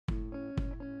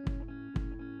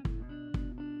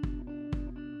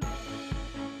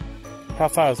How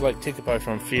far is Lake Tekapo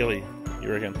from Fairlie,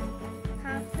 you reckon?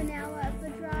 Half an hour of the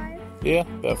drive. Yeah,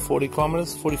 about 40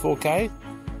 kilometres, 44k.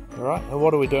 Alright, and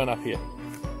what are we doing up here?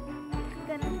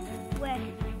 We're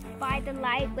by the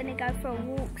lake, we're going to go for a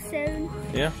walk soon.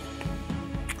 Yeah?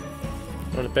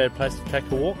 Not a bad place to take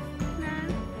a walk. No.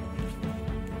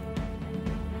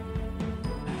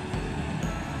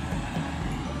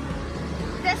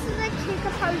 This is a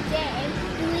Tekapo Dam.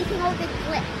 We're letting all the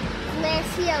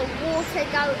glacier water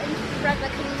go into the river.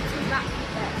 Can you keep up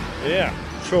with it? Yeah,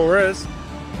 sure is.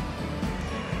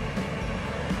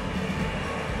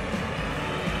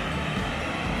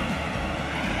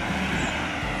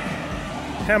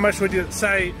 How much would you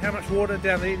say, how much water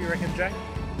down there do you reckon, Jake?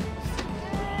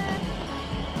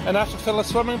 Enough to fill a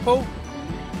swimming pool?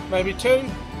 Maybe 2?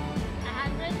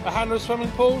 100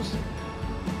 swimming pools?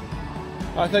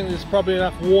 I think there's probably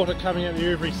enough water coming out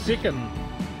there every second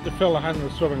to fill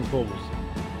 100 swimming pools.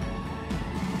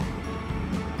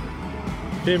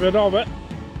 Fair bit of it.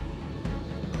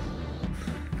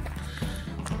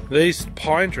 These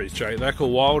pine trees, Jake, they're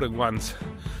called wilding ones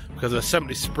because they're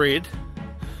simply spread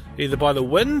either by the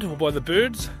wind or by the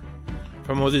birds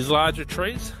from all these larger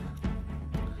trees.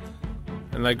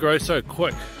 And they grow so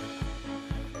quick.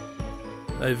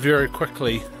 They very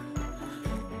quickly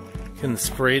can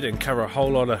spread and cover a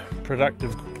whole lot of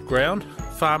productive ground,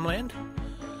 farmland.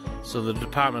 So the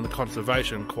Department of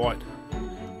Conservation quite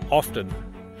often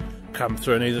come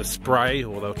through and either spray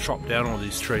or they'll chop down all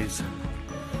these trees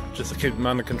just to keep them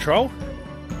under control.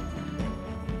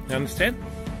 You understand?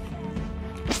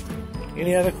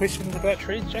 Any other questions about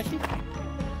trees, Jackie?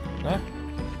 No?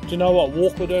 Do you know what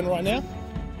walk we're doing right now?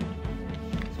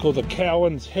 It's called the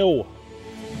Cowan's Hill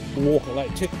walk at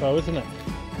Lake Tekapo, isn't it?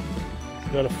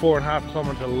 We've got a 4.5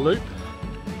 kilometre loop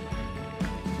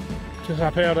just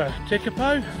up out of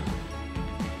Tekapo.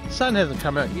 The sun hasn't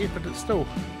come out yet, but it's still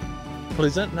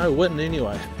pleasant. No wind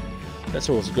anyway. That's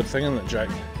always a good thing, isn't it, Jake?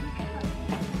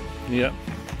 Yep.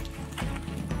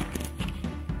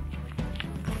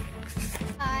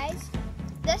 Guys,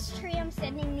 this tree I'm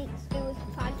standing next to was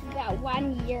planted about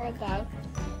 1 year ago.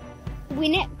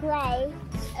 When it grows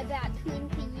about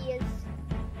 20 years,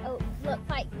 it'll look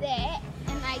like that,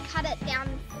 and they cut it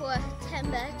down for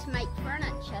timber to make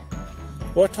furniture.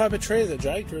 What type of tree is it,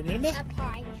 Jake? Do you remember? A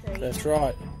pine tree. That's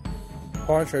right.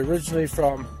 Pine tree originally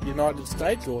from the United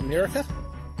States or America,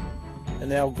 and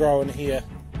now growing here,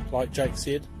 like Jake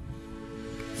said,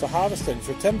 for harvesting,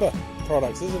 for timber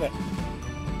products, isn't it?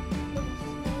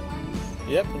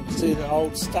 Yep, you can see the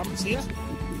old stumps here.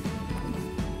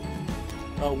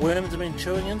 Worms have been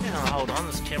chewing into. Oh, hold on,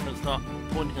 this camera's not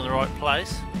pointing in the right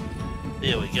place.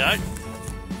 There we go.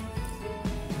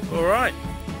 Alright,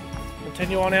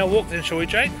 continue on our walk then, shall we,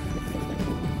 Jake?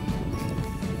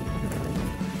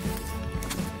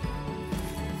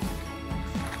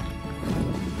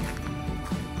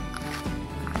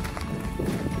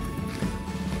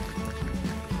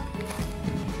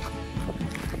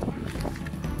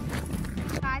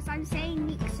 Guys, I'm saying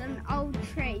next to an old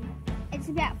tree. It's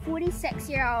about 46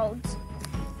 years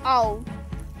old.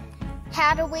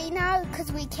 How do we know?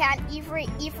 Because we count every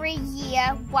year,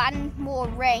 one more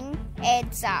ring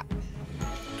adds up.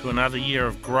 To another year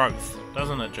of growth,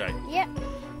 doesn't it, Jake? Yep.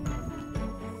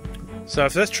 So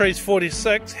if this tree's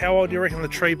 46, how old do you reckon the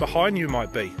tree behind you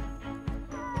might be?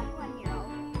 1 year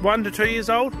old. 1 to 2 years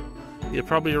old? You're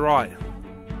probably right.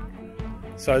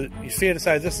 So it's fair to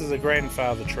say this is a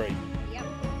grandfather tree. Yep.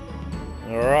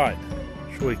 Alright.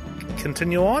 Shall we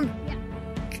continue on? Yep.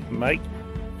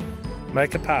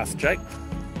 Make a path, Jake.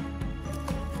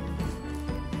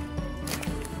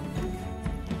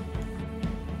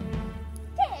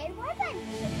 Dad, why are they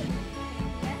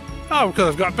chickens here? Oh, because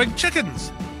I've got big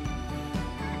chickens.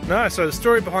 No, so the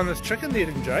story behind this chicken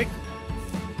netting, Jake,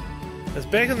 is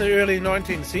back in the early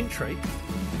 19th century,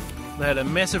 they had a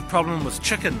massive problem with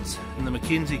chickens in the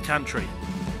Mackenzie country.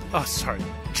 Oh, sorry,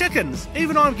 chickens!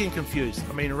 Even I'm getting confused.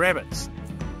 I mean rabbits.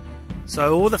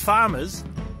 So all the farmers,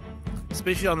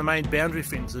 especially on the main boundary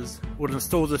fences, would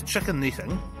install this chicken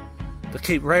netting to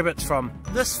keep rabbits from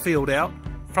this field out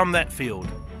from that field.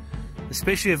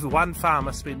 Especially if one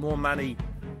farmer spent more money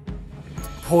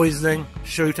poisoning,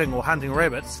 shooting or hunting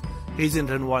rabbits, he's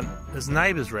into his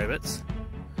neighbour's rabbits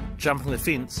jumping the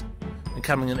fence and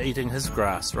coming and eating his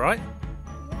grass, right?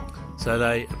 So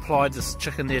they applied this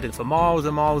chicken netting for miles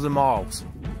and miles and miles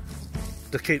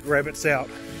to keep rabbits out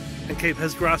and keep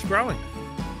his grass growing.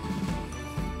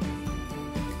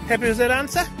 Happy with that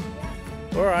answer?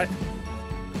 Alright.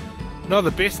 Not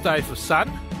the best day for sun.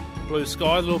 Blue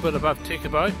sky, a little bit above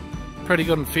Tekapo. Pretty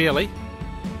good and Fairlie.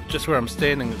 Just where I'm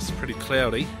standing it's pretty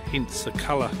cloudy, hence the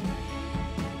colour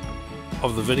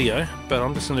of the video, but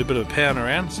I'm just going to do a bit of a pound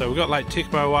around. So we've got Lake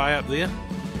Tekapo way up there,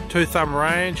 Two Thumb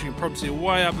Range, you can probably see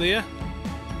way up there,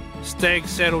 Stag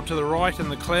Saddle to the right in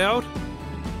the cloud.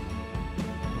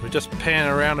 If we just pan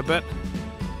around a bit,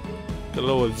 got a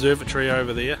little observatory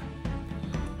over there.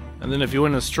 And then if you're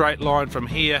in a straight line from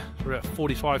here for about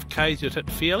 45 k's, you'd hit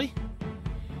Fairley.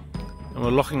 And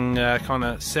we're looking kind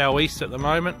of southeast at the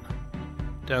moment,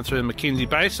 down through the Mackenzie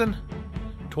Basin,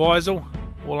 Twizel,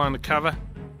 all under cover,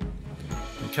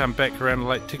 and come back around to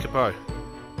Lake Tekapo.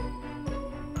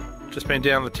 Just been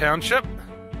down the township.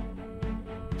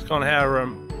 It's kind of how I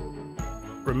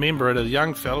remember it as a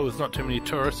young fellow, with not too many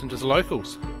tourists and just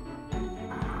locals.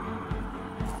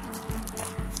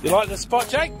 You like this spot,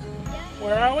 Jake? Yeah.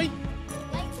 Where are we?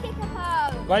 Lake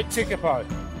Tekapo. Lake Tekapo.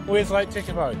 Where's Lake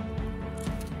Tekapo?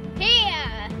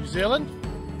 Here. New Zealand?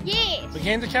 Yes.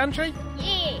 Mackenzie country?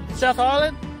 Yes. South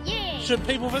Island? Yes. Should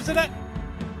people visit it?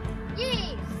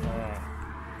 Yes.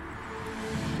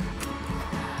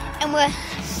 And we're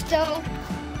still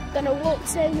gonna walk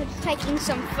soon. We're just taking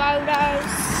some photos.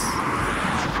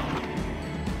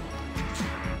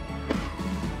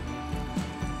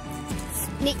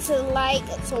 Next to the lake,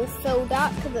 it's all filled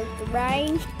up because of the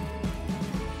rain.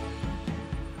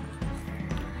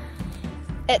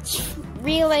 It's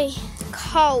really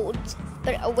cold,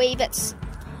 but a wee bit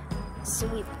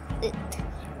sweet.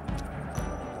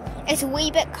 It's a wee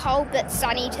bit cold, but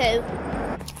sunny too.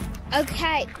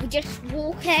 Okay, we're just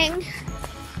walking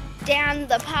down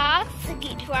the path to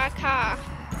get to our car.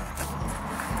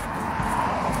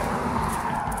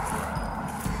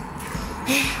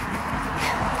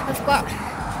 We've got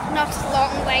not a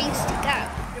long ways to go.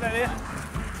 Get out here.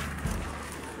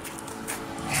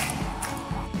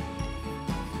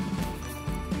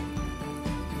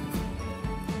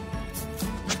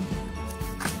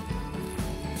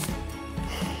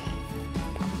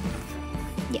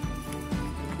 Yeah.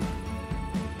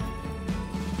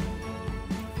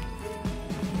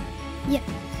 Yeah.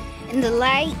 And the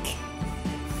lake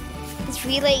is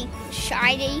really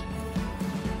shiny,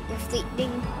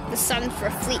 reflecting, the sun's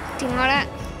reflecting on it.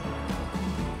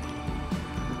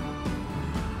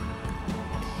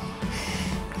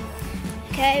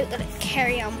 Okay, we're gonna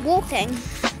carry on walking.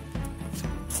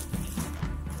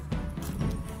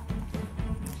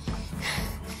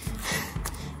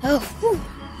 Oh, whew.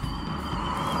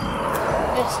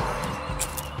 Just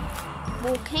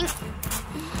walking.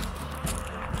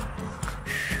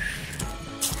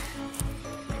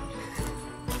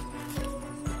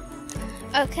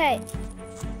 Okay.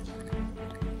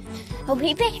 Oh,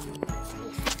 baby.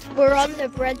 We're on the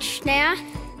bridge now.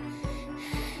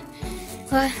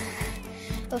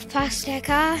 We've passed our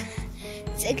car.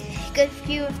 It's a good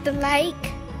view of the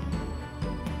lake.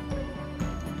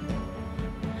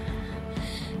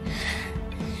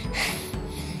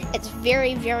 It's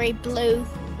very, very blue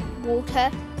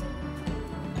water.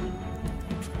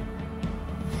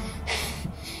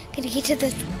 Gonna get to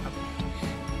the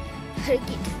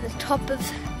top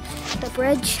of the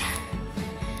bridge.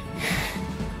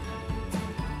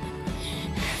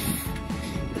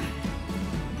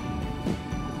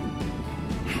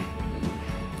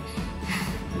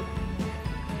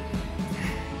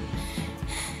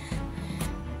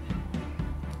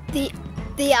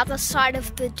 The other side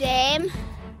of the dam.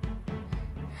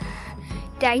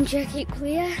 Danger, keep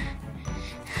clear.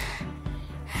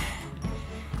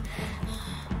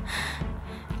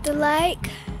 The lake.